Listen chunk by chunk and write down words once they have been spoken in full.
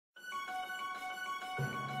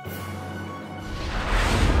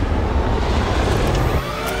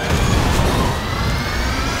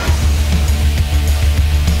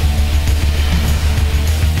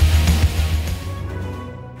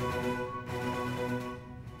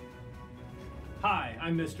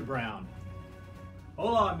I'm Mr. Brown.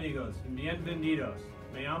 Hola amigos, bienvenidos.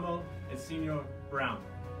 Me llamo el Señor Brown.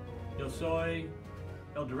 Yo soy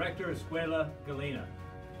el director de Escuela Galena.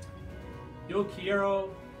 Yo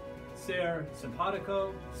quiero ser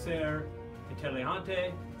simpático, ser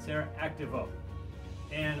inteligente, ser activo.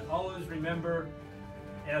 And always remember,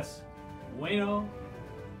 es bueno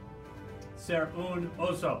ser un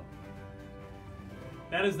oso.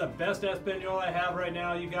 That is the best Espanol I have right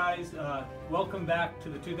now, you guys. Welcome back to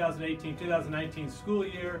the 2018-2019 school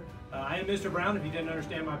year. I am Mr. Brown, if you didn't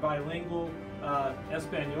understand my bilingual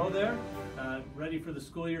Espanol there. Ready for the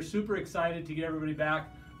school year. Super excited to get everybody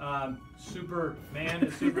back. Superman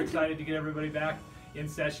is super excited to get everybody back in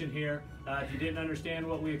session here. If you didn't understand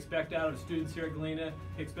what we expect out of students here at Galena,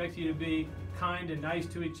 expect you to be kind and nice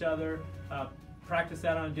to each other. Practice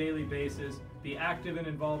that on a daily basis. Be active and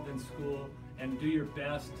involved in school, and do your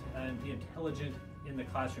best and be intelligent in the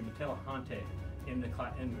classroom, inteligente in the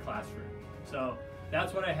classroom. So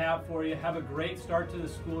that's what I have for you. Have a great start to the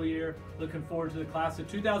school year. Looking forward to the class of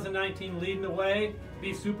 2019 leading the way.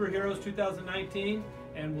 Be superheroes 2019,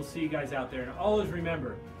 and we'll see you guys out there. And always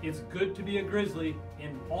remember, it's good to be a Grizzly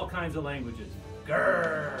in all kinds of languages.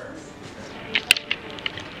 Grrr!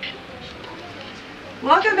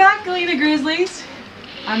 Welcome back, Galena Grizzlies.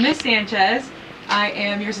 I'm Miss Sanchez. I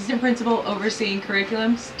am your assistant principal overseeing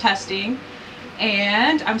curriculums, testing,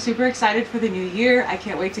 and I'm super excited for the new year. I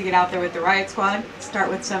can't wait to get out there with the Riot Squad, start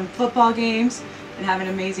with some football games, and have an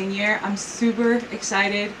amazing year. I'm super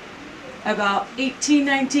excited about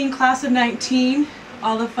 18-19, class of 19,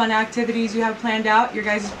 all the fun activities you have planned out. Your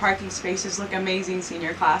guys' parking spaces look amazing,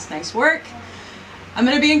 senior class. Nice work. I'm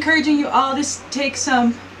going to be encouraging you all to take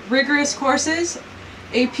some rigorous courses,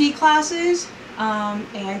 AP classes,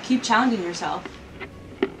 and keep challenging yourself.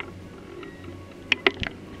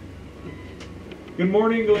 Good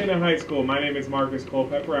morning, Galena High School. My name is Marcus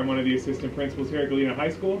Culpepper. I'm one of the assistant principals here at Galena High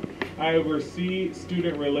School. I oversee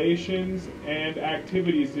student relations and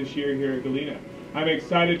activities this year here at Galena. I'm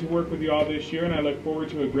excited to work with you all this year, and I look forward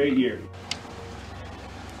to a great year.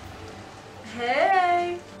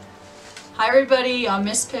 Hey! Hi everybody, I'm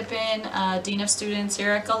Miss Pippin, Dean of Students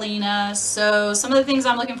here at Galena. So some of the things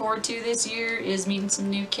I'm looking forward to this year is meeting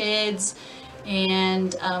some new kids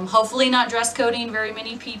and hopefully not dress coding very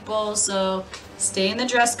many people, so stay in the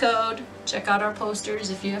dress code. Check out our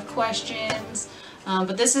posters if you have questions.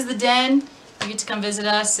 But this is the den. You get to come visit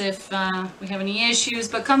us if we have any issues,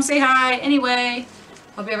 but come say hi anyway.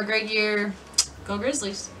 Hope you have a great year. Go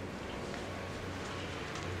Grizzlies.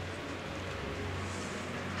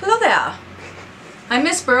 Hello there. I'm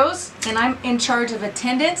Miss Burrows, and I'm in charge of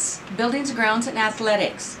attendance, buildings, grounds, and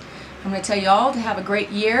athletics. I'm going to tell you all to have a great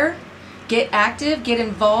year, get active, get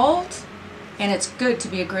involved, and it's good to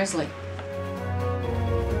be a Grizzly.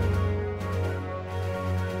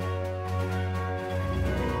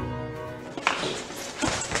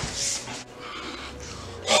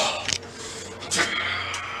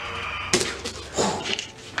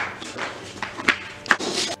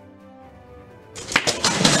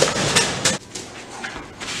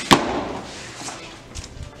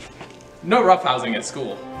 No roughhousing at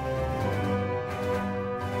school.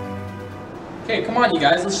 Okay, come on you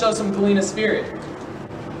guys, let's show some Galena spirit.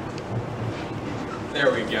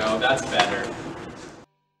 There we go, that's better.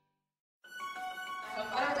 I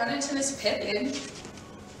hope I don't run into Miss Pippin.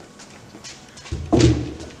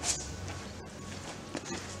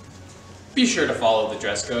 Be sure to follow the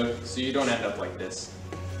dress code so you don't end up like this.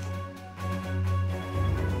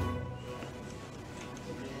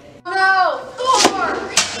 No! Thor!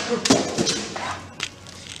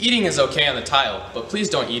 Eating is okay on the tile, but please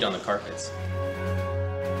don't eat on the carpets.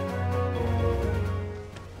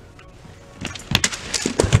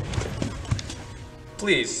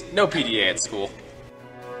 Please, no PDA at school.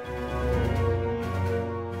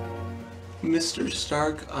 Mr.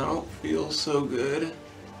 Stark, I don't feel so good.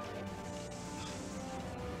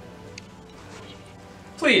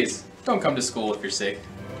 Please, don't come to school if you're sick.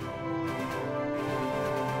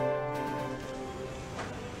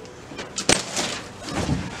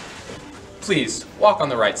 Please, walk on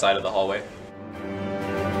the right side of the hallway.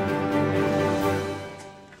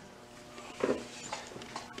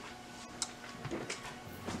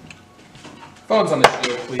 Phones on the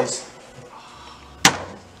shield, please.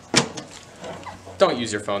 Don't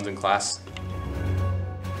use your phones in class.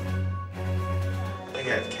 I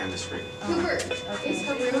got chemistry. Cooper, is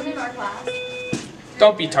Haroon in our class?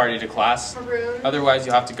 Don't be tardy to class. Haroon? Otherwise,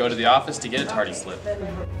 you'll have to go to the office to get a tardy slip.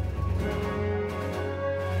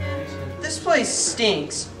 This place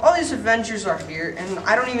stinks. All these adventures are here, and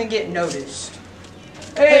I don't even get noticed.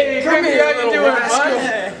 Hey, come here, how you doing,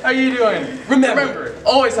 bud? How you doing? Remember,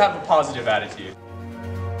 always have a positive attitude.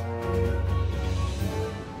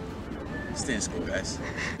 Stay in school, guys.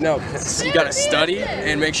 No, you gotta study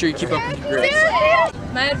and make sure you keep up with your grades.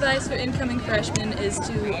 My advice for incoming freshmen is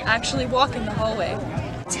to actually walk in the hallway.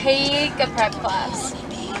 Take a prep class.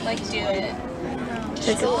 Like, do it.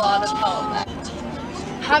 It's a lot of help.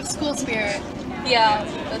 Have school spirit. Yeah,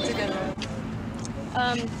 that's a good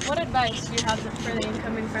one. What advice do you have for the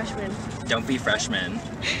incoming freshmen? Don't be freshmen.